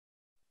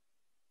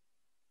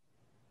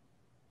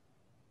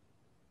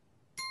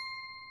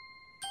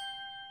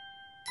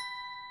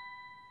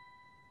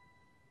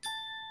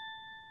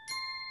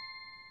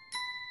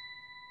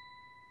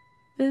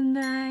The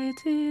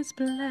night is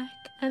black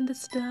and the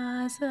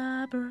stars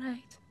are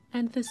bright,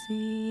 and the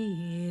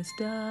sea is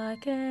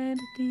dark and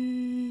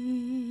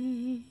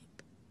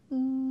deep.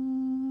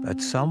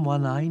 But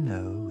someone I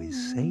know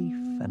is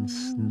safe and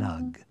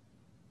snug,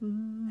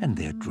 and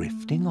they're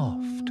drifting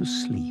off to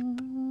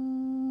sleep.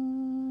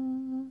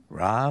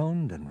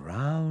 Round and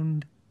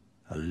round,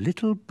 a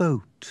little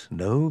boat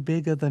no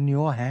bigger than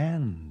your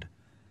hand,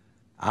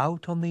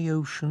 out on the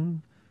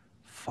ocean,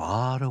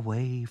 far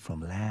away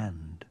from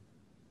land.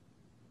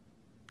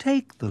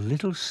 Take the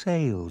little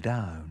sail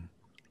down,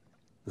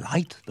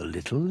 light the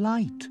little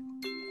light.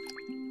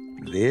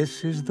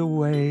 This is the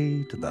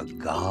way to the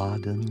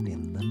garden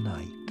in the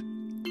night.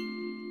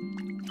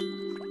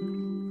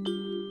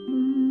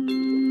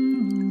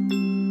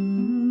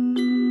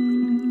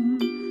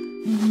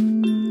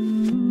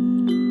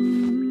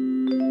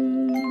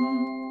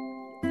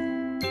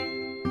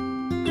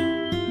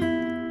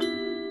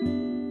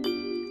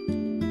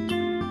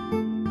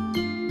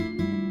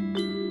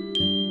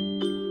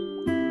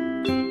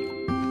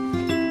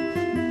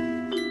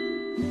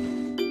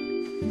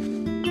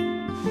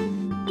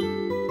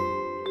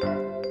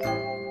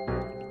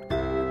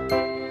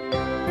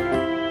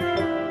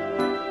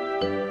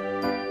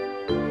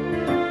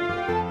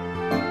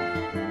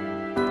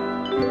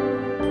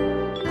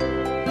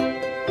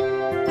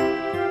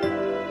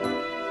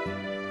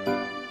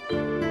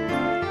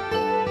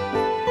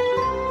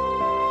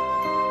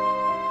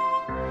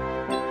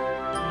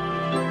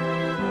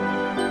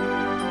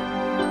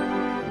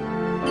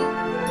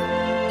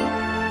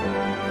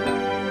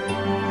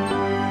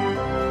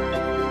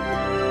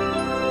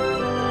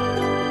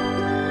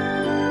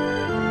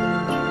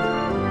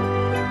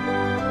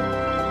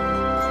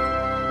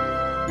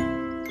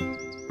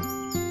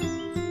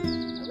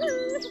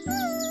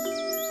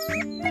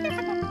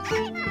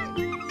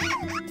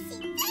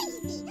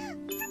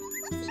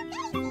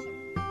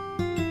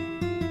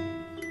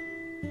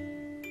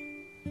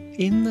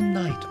 In the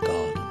night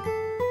garden.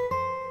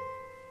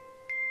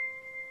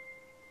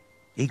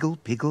 Iggle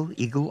Piggle,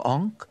 Iggle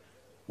Onk,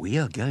 we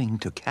are going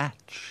to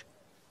catch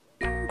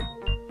the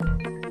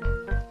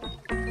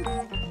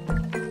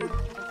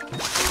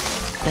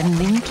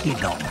Ninky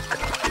Nonk.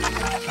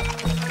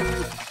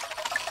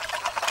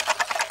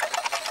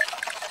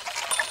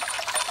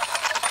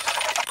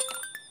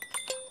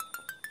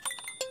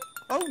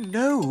 Oh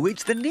no,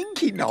 it's the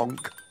Ninky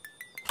Nonk.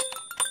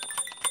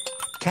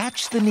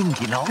 Catch the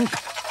Ninky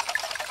Nonk.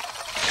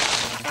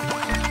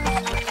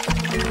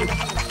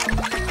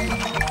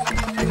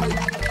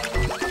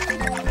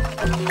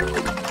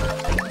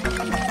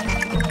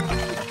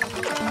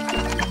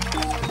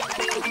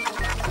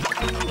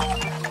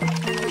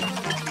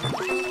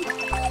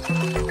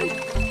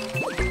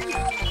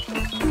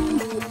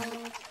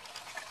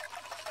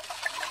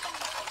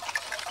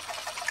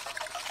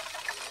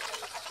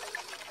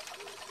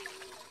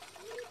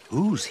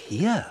 Who's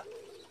here?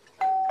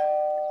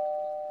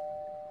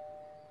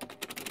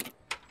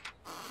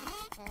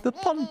 The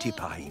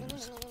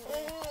Pontipines.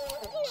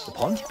 The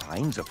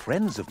Pontipines are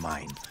friends of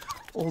mine,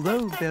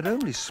 although they're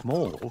only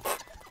small,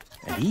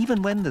 and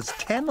even when there's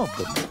 10 of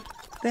them,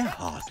 they're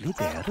hardly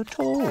there at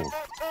all.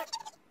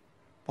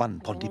 1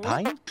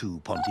 Pontipine,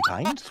 2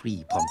 Pontipines,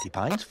 3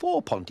 Pontipines,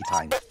 4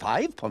 Pontipines,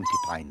 5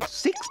 Pontipines,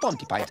 6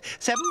 Pontipines,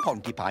 7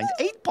 Pontipines,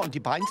 8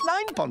 Pontipines,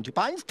 9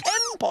 Pontipines, 10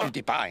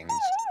 Pontipines.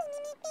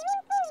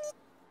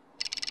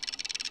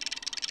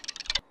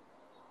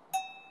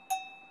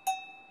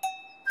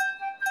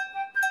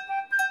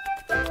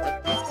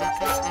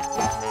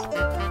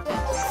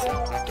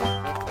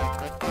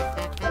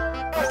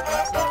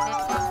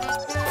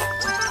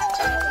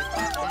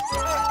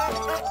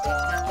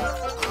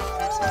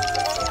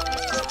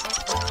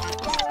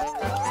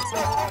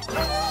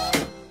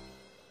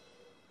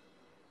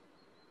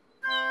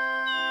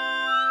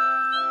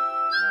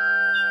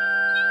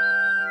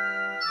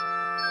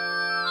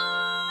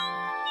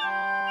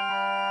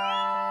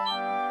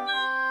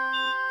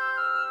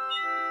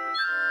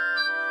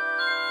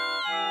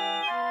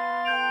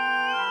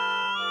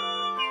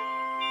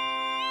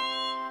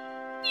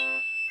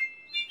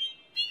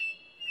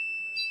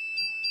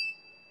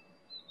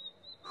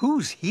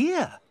 Who's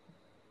here?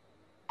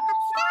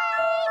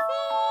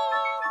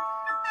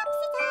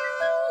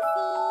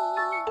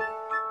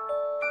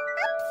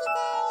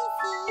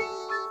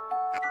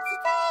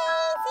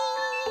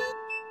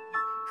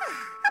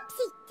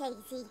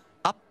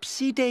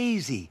 Upsy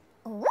Daisy.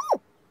 Oh.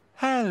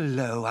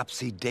 Hello,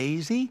 Upsy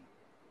Daisy.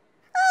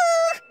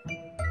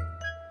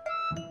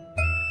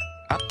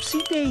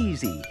 Upsy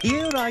Daisy,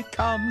 here I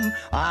come.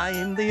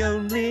 I'm the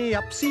only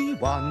Upsy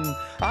one.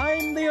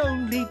 I'm the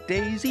only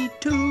Daisy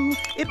too.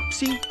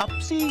 Ipsy,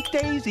 Upsy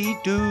Daisy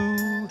do.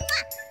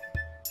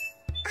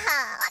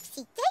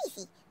 Upsy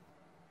Daisy.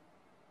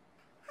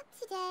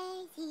 Upsy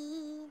Daisy.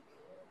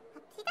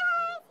 Upsy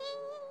Daisy.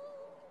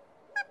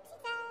 Upsy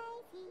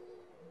Daisy.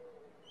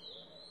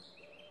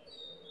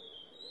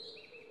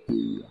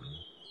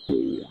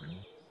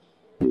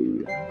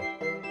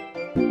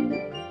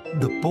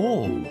 The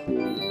ball.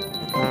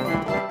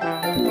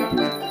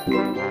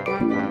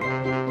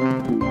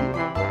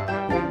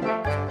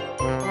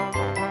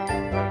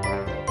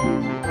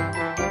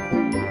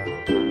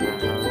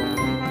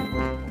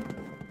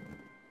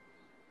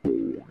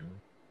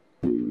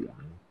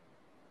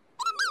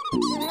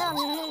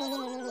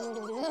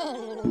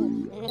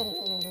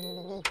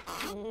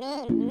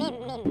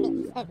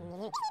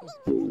 Upsy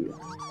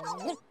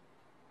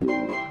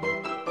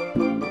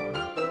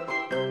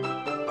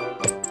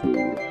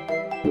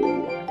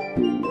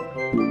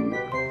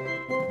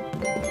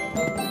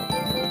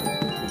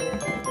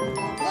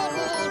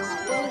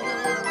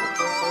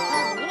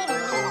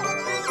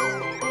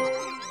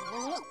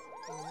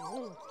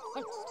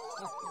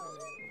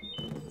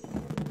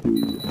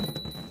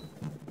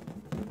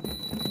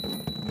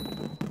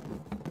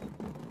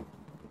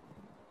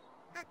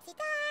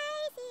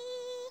Daisy!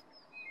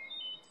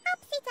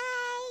 Upsy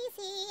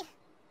Daisy!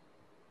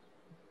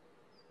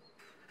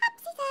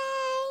 Upsy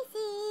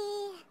Daisy!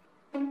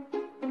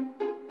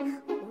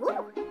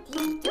 Ooh,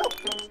 Daisy too!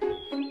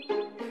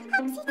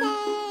 Upsy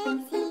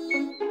Daisy!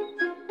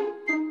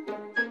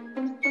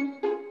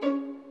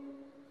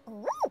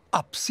 Ooh,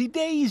 Upsy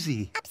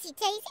Daisy. Upsy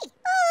Daisy!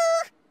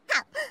 Oh!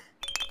 How?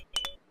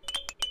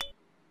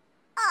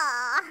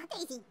 Aw,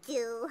 Daisy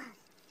too!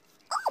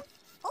 Oh!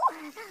 Oh!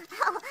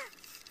 Oh!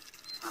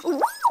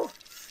 Ooh!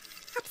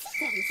 Upsy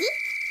Daisy!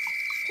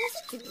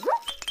 Daisy too! Ooh!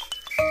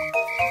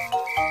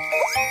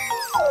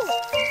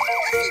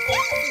 Upsy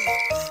Daisy!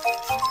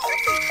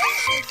 Upsy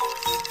Daisy!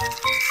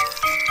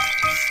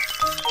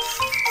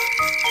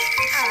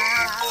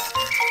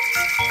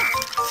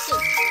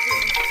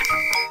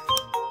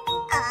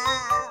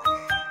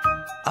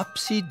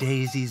 Upsy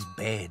Daisy's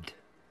bed.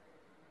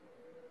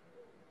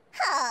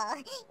 Oh,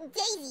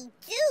 Daisy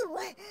too!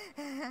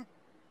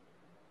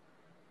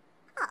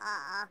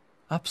 Aw,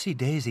 Upsy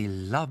Daisy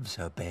loves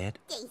her bed.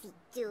 Daisy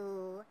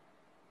too!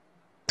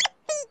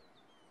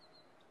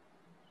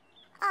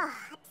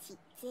 Ah, Upsy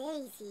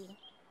Daisy!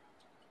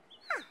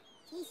 Ah,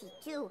 Daisy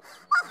too!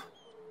 Oh!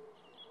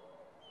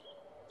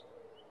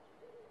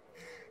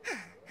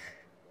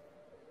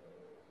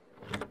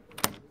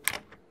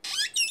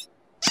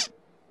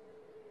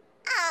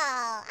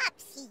 Oh,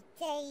 Upsy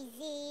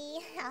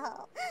Daisy!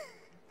 Oh,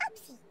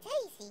 Upsy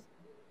Daisy!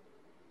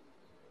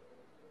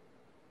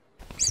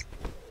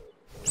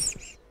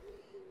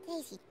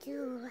 Daisy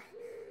too.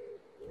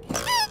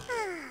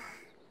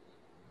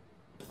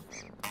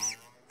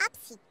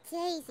 Upsy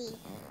Daisy.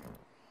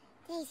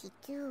 Daisy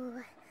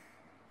too.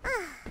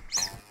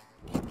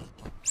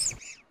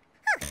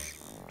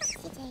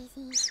 Upsy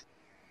Daisy.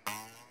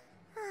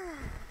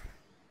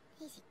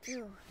 Daisy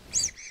too.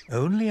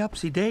 Only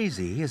Upsy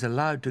Daisy is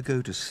allowed to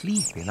go to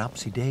sleep in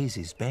Upsy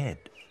Daisy's bed.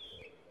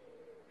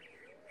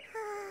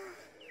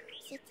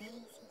 Upsy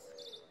Daisy.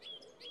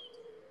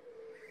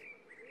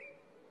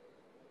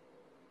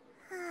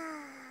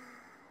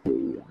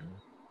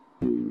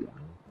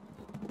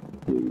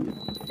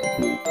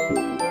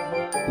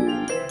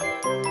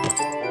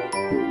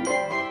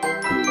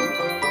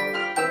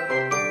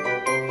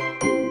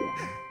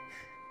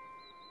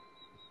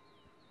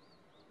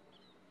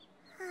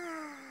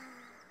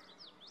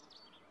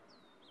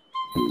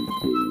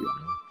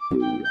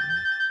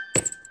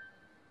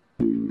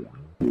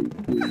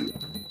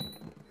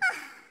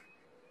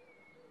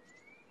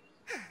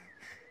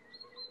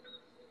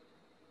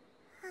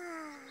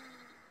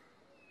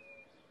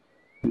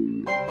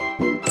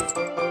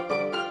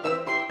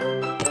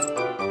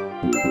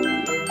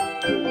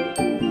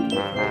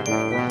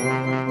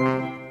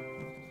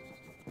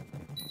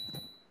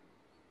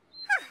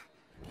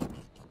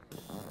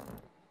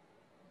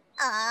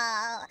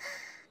 Oh,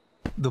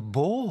 The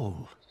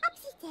ball.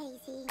 Upsy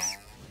Daisy.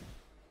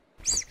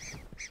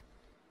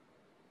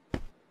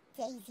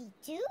 Daisy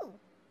too.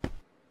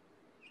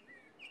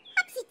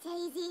 Upsy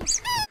Daisy.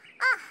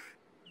 Ah.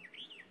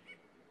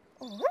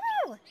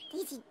 Ooh,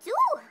 Daisy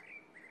too.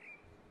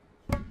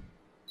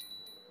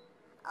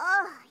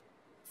 Oh,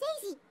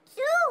 Daisy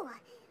too.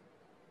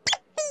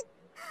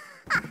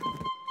 Ah.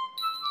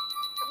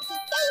 Upsy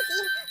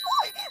Daisy.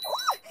 Ooh,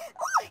 ooh,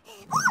 ooh,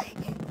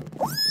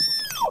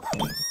 ooh,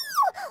 ooh,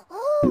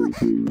 ooh.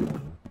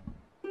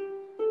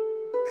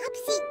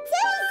 Upsy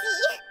Daisy.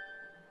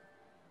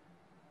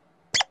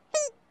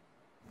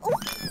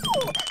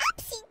 Ooh,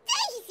 Upsy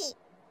Daisy.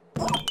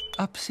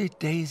 Upsy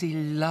Daisy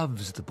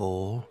loves the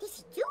ball.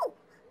 Daisy too.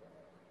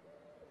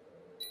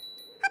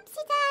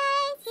 Upsy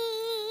Daisy.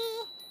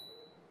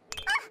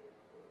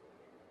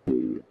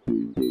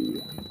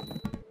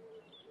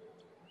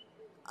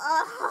 Ah.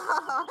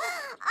 Oh,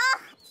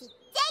 Upsy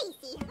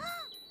Daisy.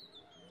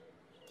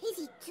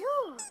 Daisy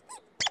too.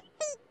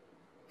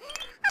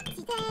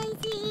 Upsy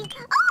Daisy.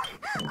 Oh,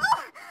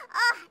 oh,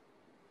 ah.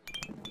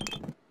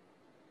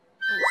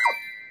 Ooh,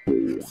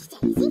 Upsy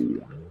Daisy.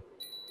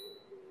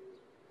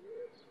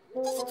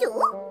 Daisy too.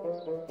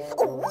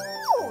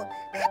 Ooh,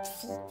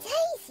 Upsy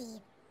Daisy.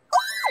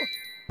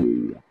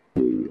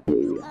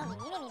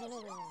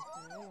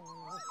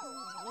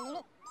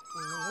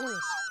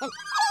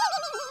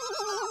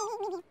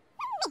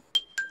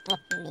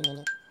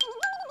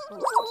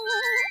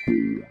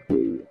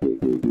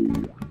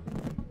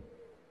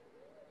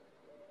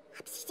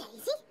 Upsy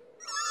Daisy.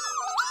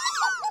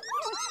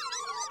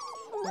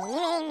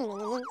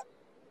 Ooh.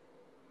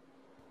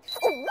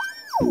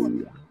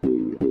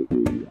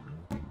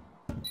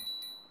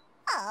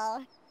 Oh,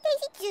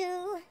 Daisy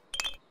too.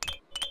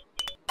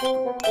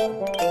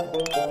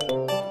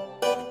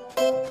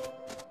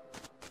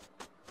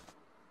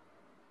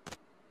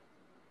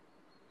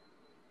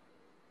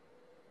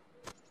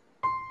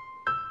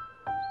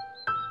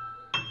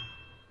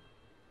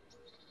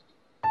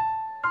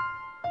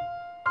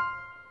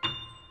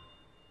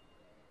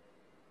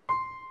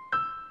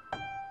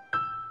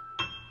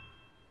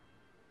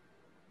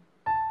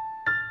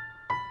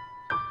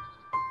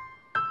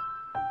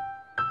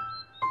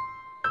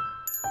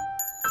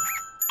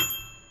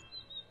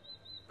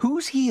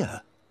 Who's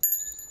here?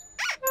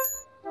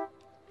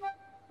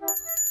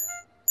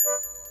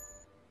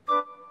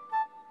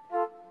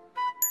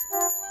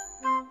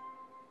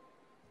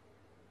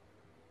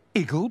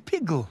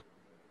 Igglepiggle.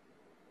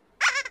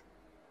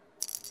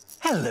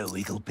 Hello,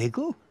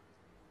 Igglepiggle.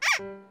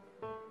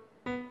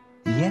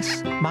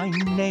 Yes, my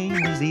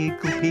name is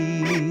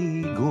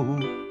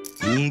Igglepiggle.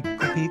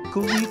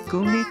 Igglepiggle,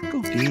 wiggle,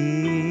 nickle,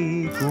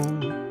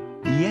 diggle.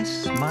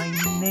 Yes, my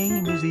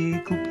name is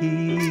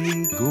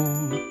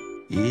Igglepiggle.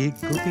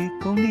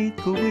 Igglepiggle,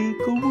 nickle,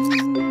 wiggle,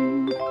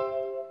 woo.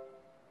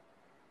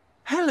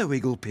 Hello,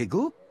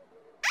 Igglepiggle.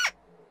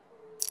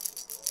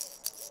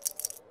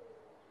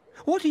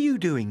 What are you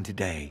doing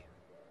today?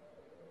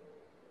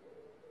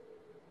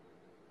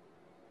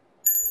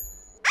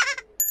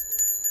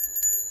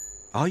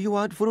 Are you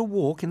out for a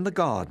walk in the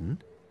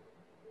garden?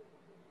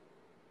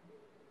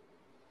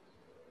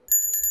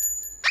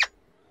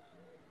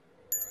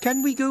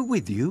 Can we go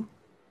with you?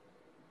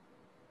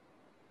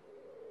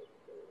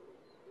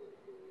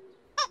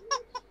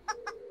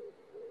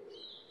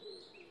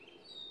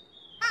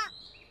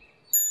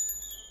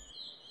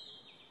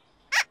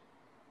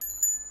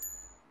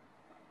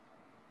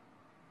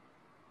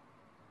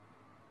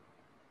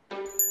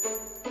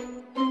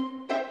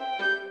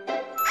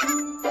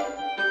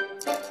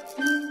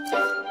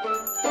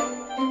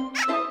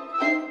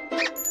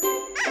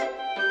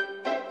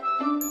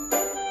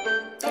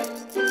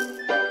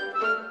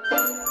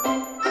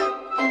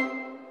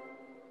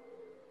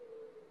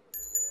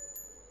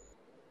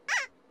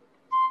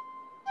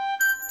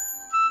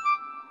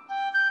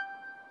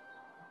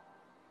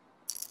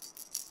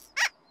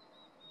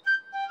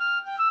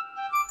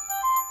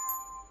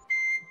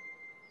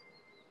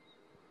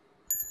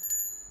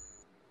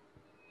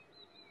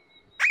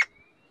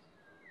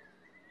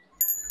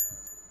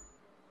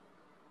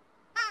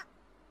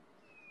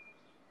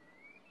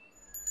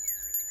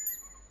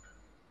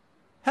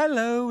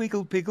 Hello,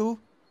 Igglepiggle.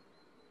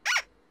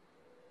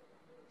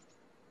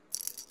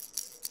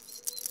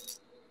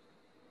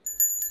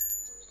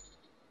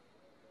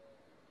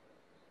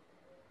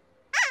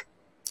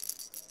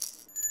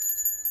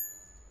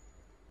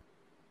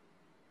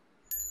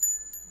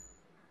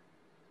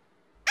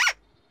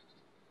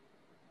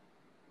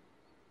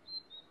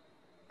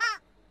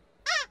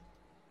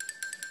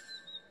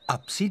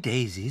 Upsy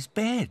Daisy's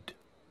bed.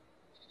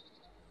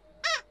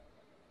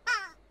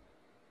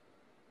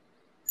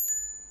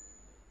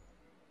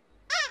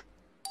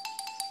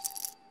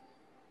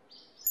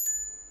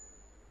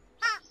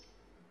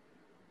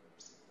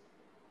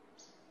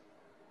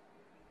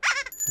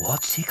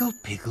 What's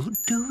Igglepiggle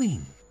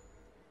doing?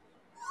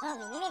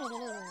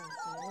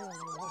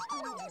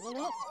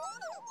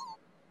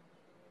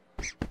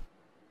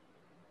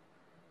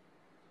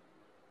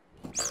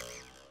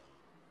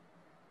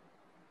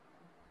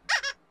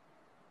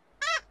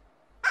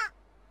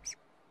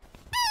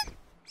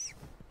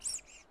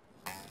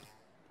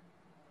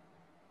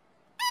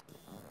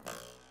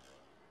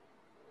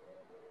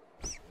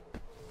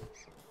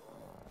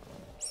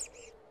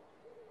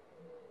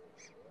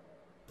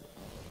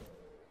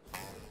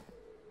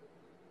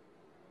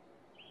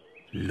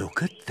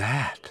 Look at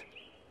that.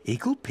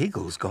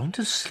 Igglepiggle's gone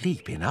to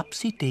sleep in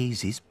Upsy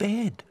Daisy's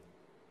bed.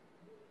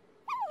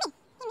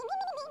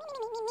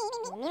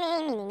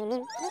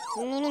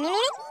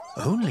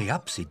 Only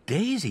Upsy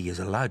Daisy is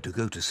allowed to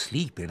go to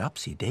sleep in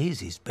Upsy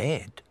Daisy's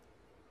bed.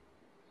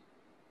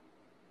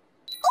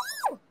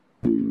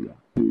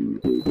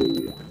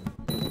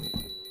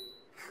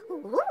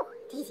 Ooh,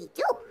 Daisy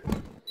too.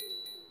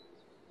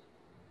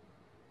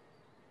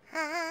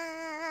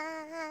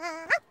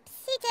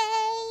 Upsy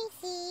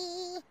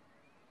Daisy.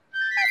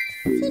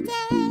 Upsy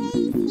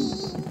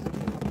Daisy.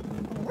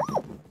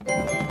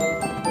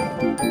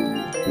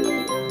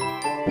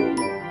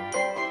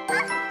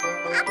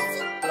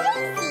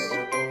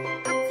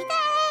 Upsy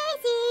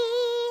Daisy.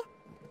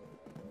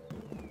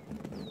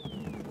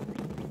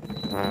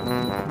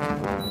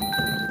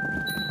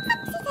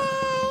 Upsy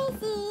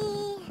Daisy.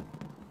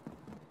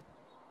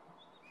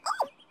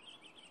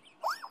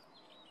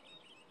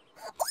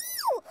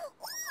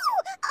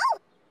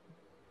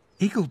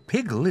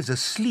 Igglepiggle is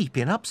asleep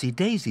in Upsy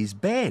Daisy's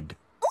bed.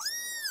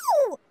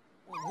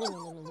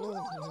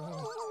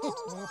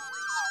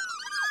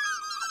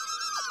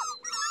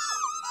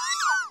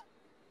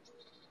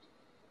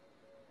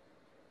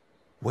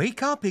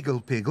 Wake up,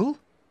 Igglepiggle.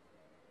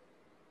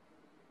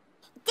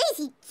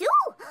 Daisy too.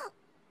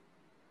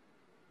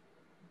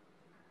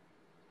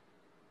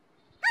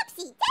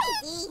 Upsy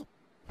Daisy.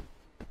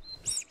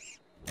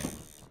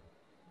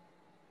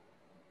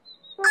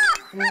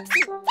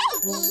 Upsy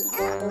Daisy.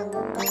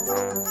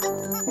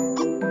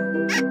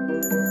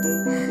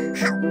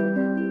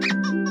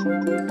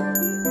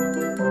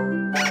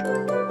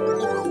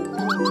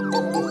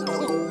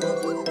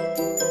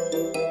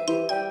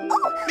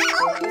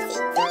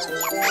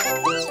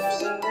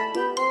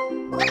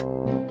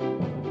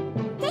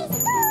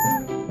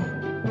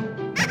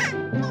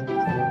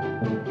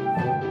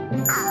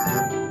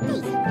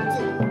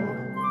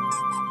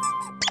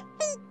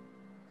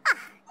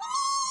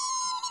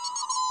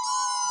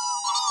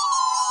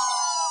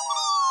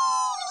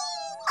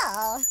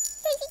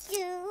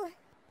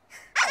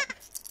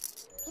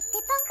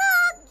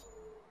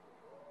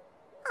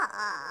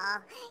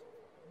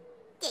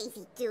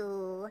 Daisy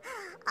do.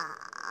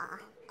 Oh.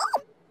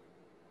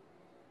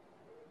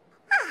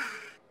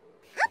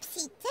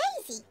 Upsy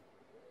Daisy.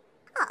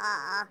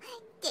 Oh,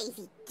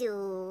 Daisy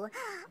do.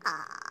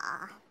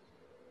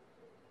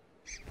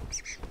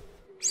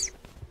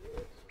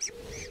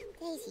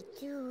 Daisy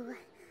do.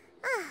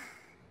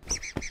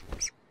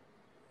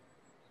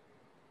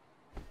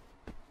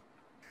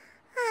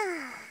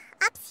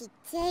 Upsy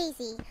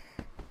Daisy.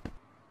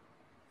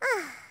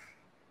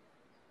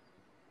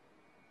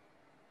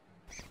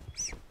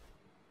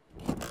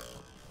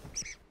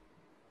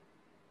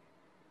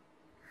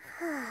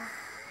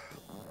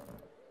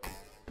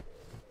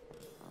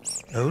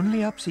 Only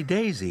Upsy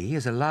Daisy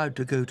is allowed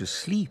to go to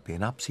sleep in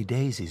Upsy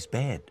Daisy's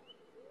bed.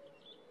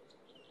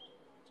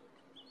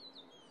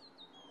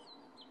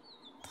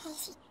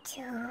 Daisy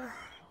do.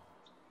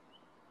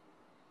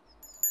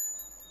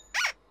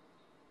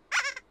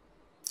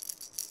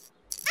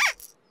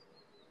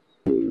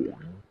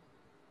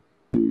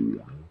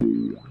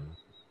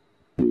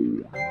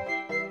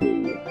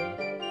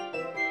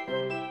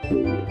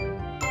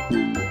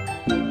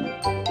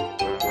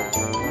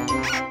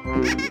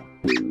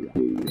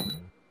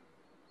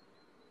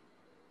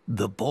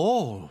 The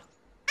ball.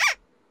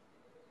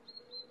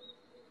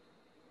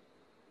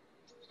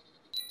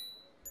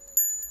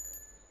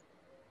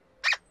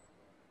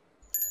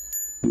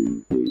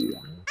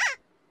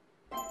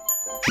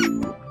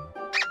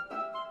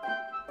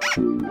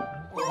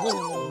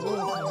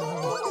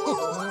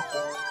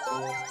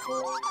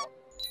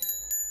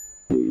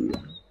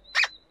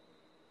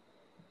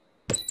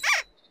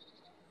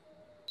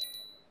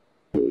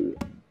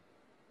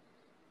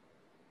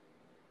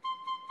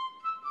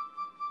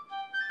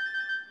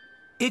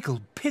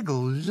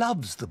 Igglepiggle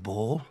loves the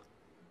ball.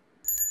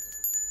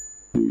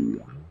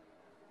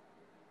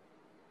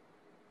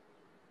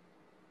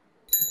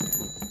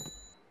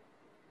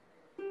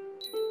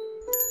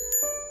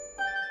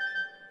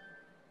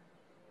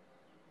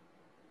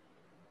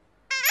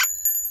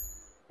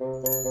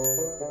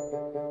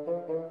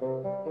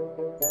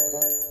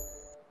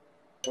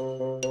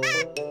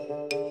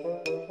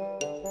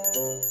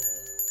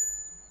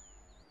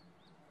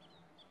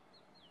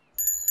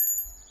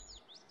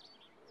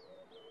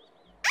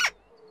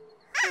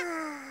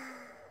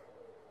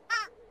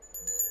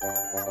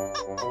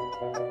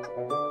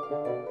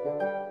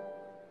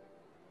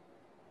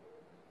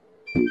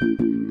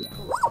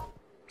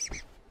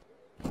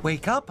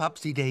 Wake up,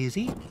 Upsy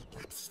Daisy.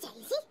 Upsy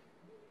Daisy?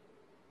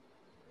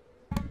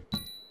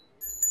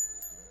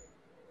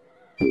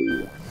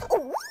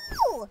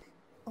 Ooh!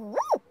 Ooh!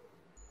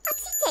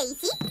 Upsy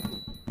Daisy?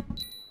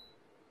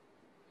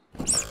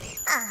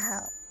 Oh,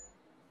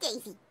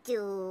 Daisy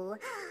do.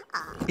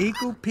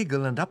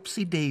 Igglepiggle and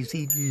Upsy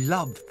Daisy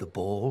love the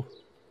ball.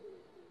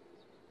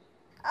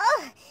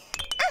 Oh,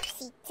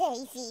 Upsy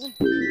Daisy.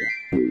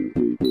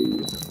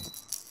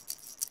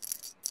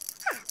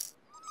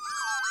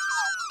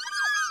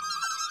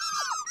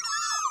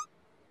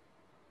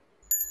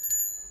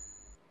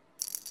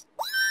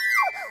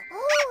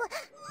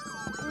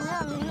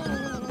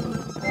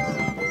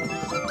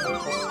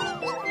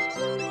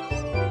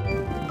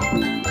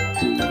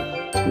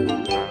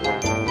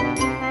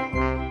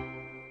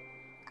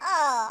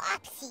 Oh,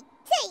 Upsy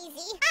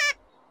Daisy.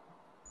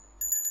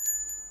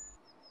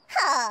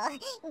 Oh,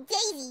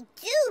 Daisy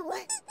do.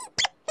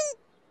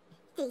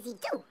 Daisy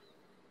do.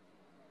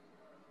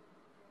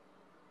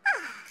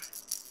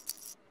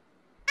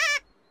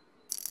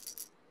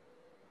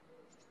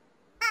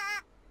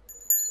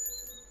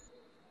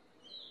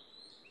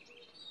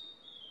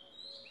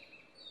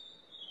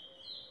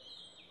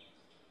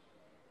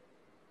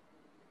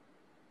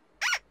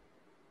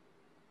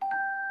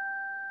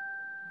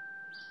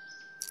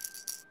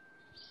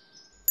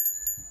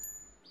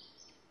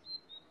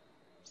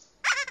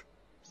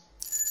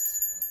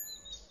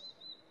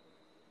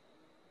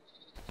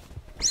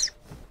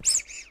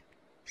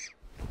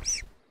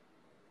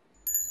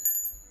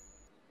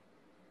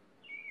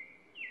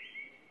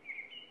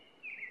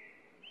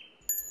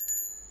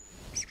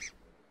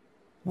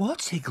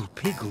 What's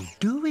Igglepiggle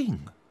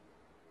doing?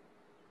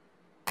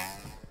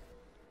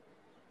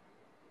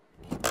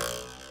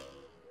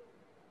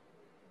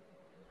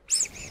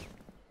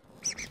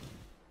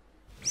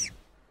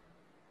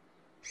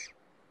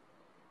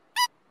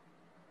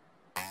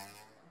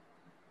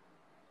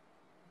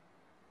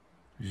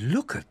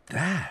 Look at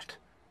that.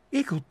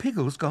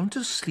 Igglepiggle's gone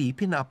to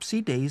sleep in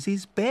Upsy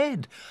Daisy's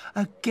bed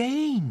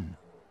again.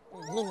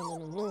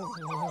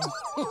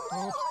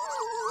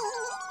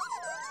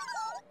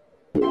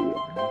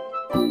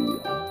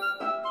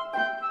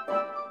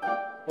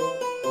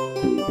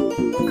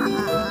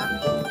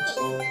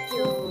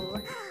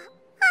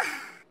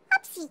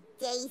 Upsy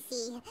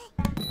Daisy.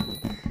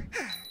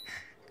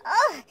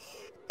 Oh,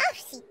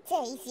 Upsy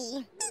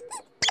Daisy.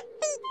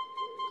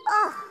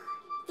 Oh,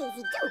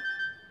 Daisy do.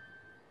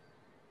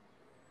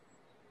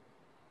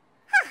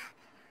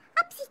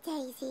 Upsy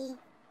Daisy.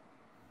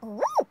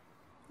 Ooh,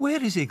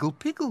 Where is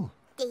Igglepiggle?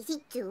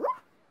 Daisy do. Ooh!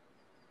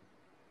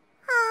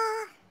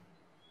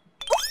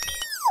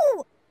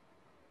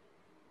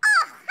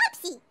 Oh,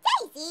 Upsy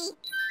Daisy.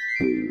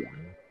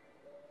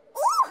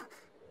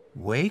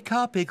 Wake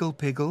up,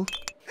 Igglepiggle.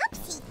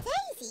 Upsy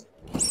Daisy.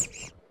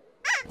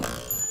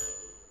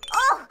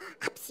 Oh,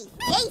 Upsy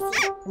Daisy.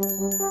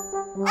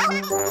 Oh,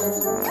 Upsy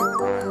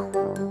Daisy.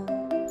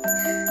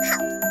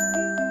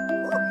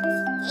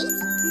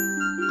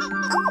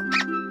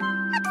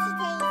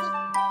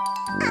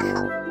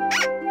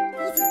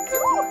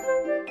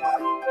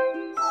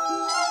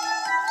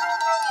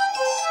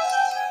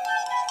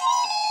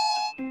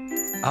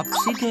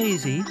 Upsy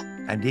Daisy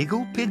and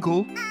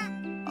Igglepiggle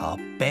are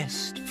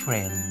best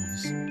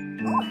friends.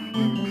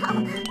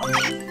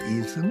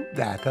 Isn't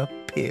that a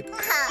pip?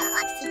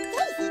 Upsy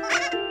Daisy.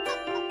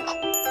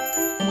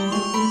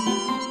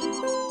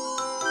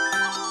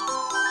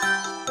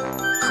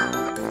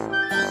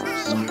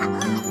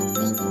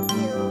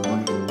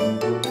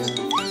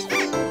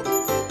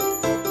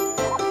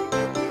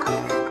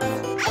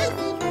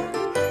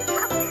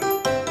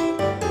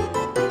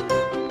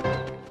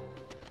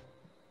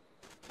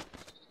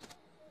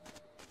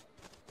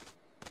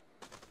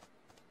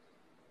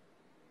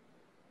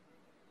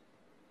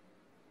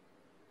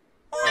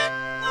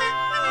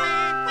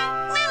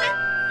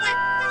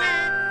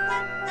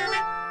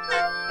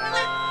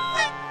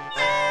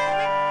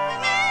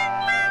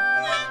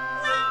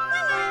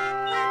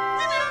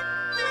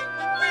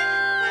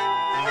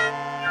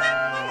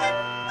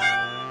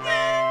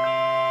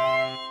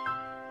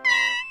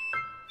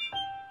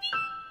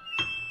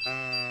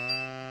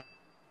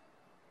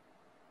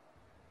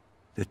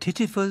 The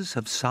Tittifers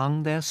have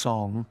sung their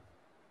song.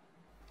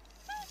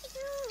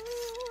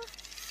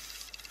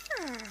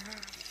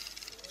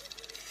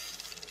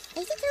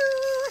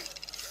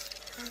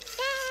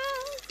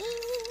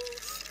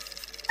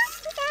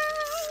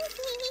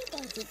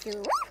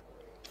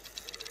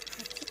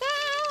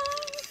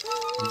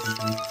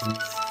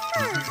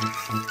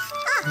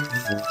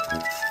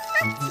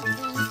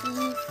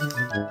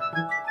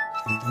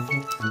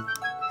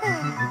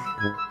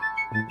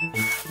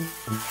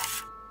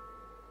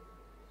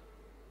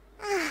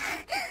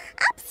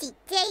 Upsy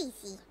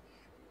Daisy.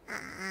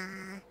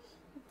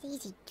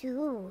 Daisy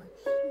too.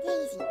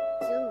 Daisy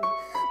too.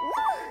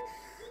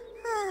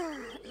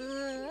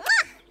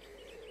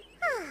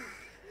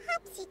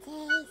 Upsy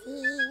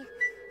Daisy.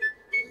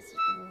 Daisy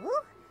too.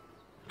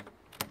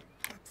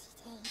 Upsy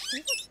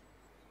Daisy.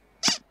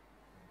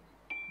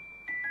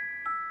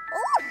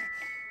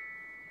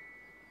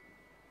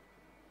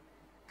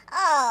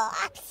 Oh,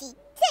 Upsy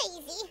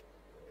Daisy.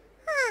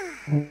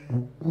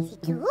 Daisy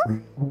too.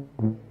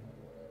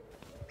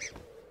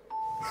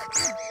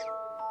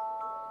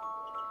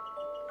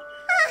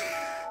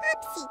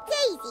 Upsy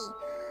Daisy.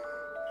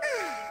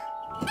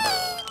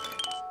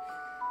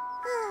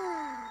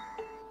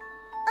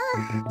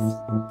 Upsy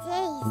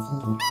Daisy.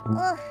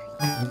 Oh,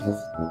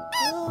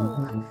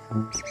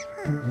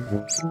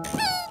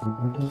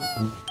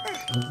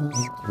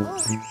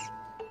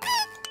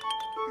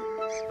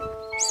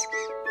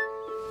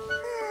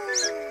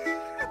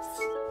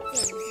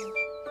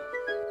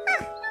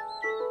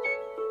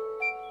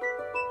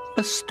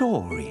 A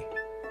story.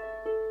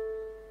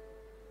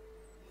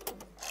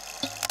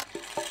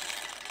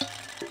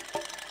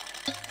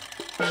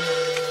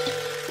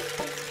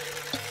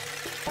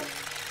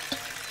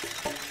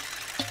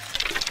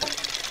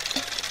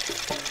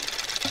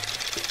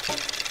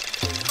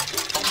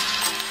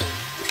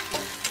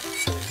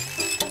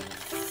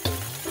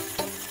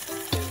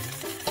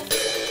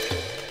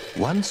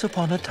 Once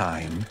upon a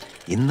time,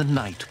 in the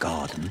night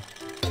garden,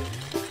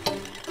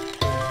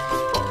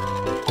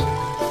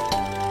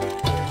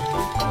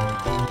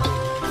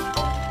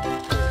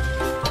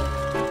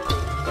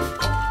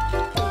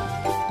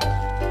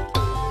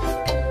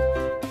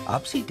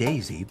 Upsy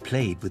Daisy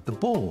played with the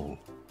ball.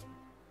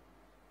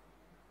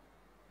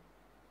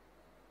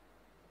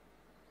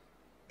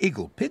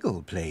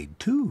 Igglepiggle played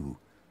too.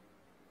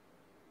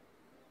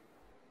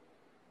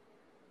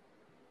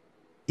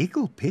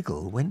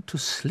 Igglepiggle went to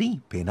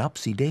sleep in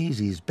Upsy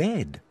Daisy's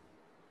bed.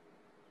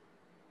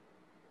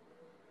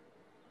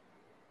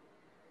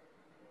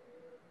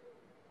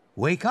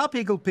 Wake up,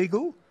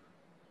 Igglepiggle.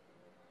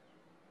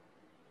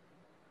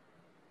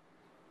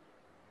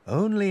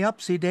 Only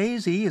Upsy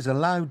Daisy is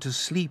allowed to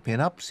sleep in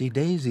Upsy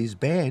Daisy's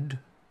bed.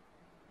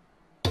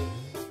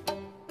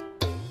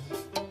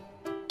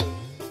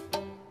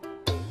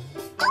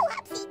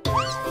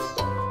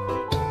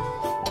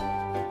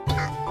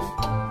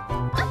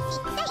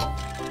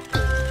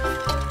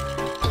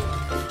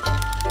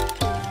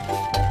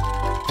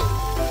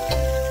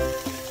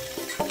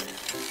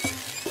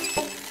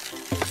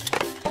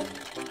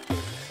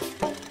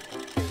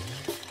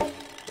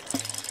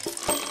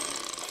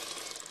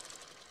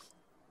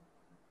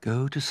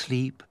 Go to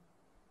sleep,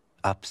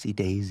 Upsy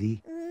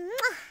Daisy.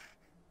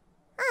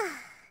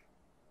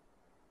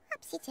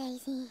 Upsy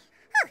Daisy.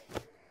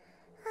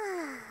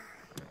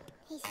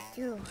 Daisy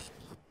too.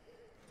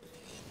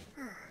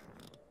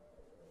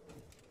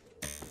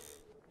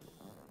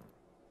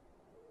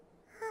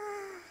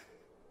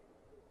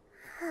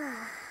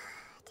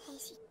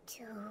 Daisy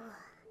too.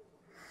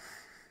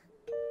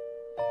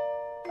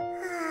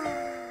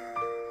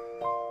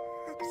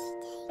 Upsy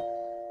Daisy.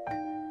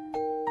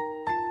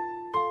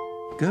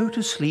 Go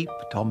to sleep,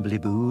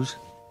 Tombliboos.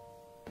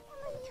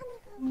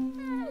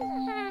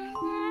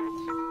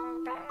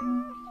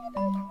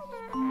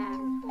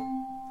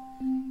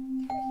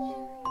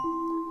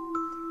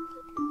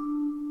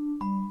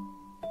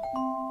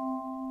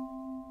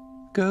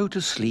 Go to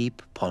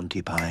sleep,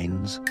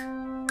 Pontipines.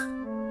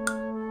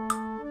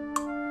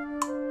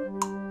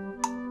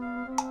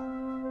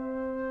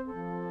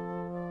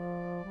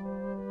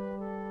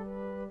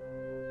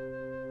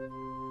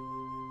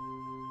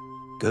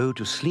 Go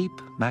to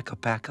sleep, Makka.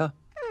 Pakka.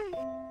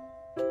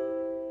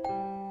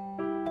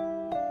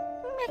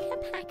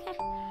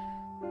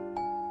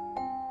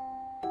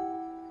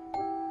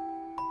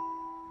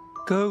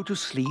 Go to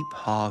sleep,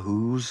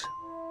 Hahoos.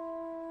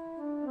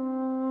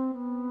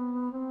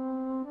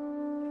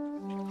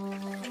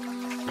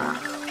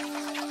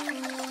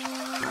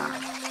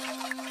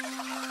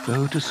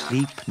 Go to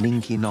sleep,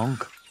 Ninky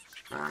Nonk.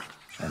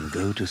 And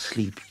go to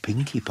sleep,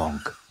 Pinky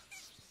Ponk.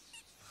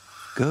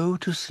 Go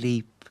to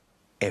sleep,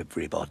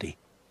 everybody.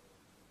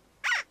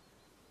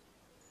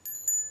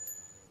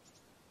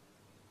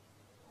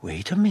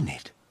 Wait a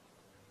minute.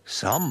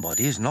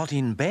 Somebody's not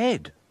in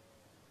bed.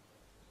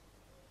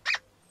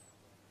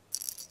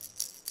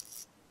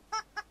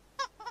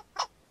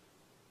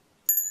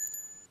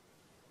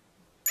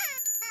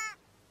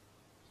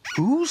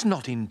 Who's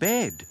not in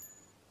bed?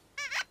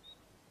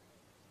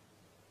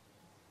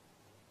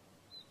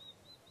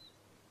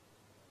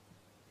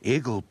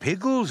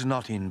 Igglepiggle's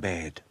not in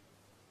bed.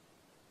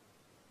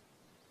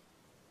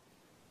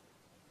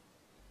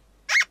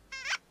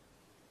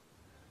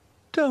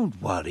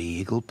 Don't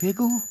worry,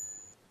 Igglepiggle.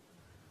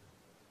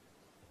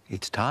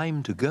 It's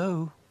time to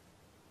go.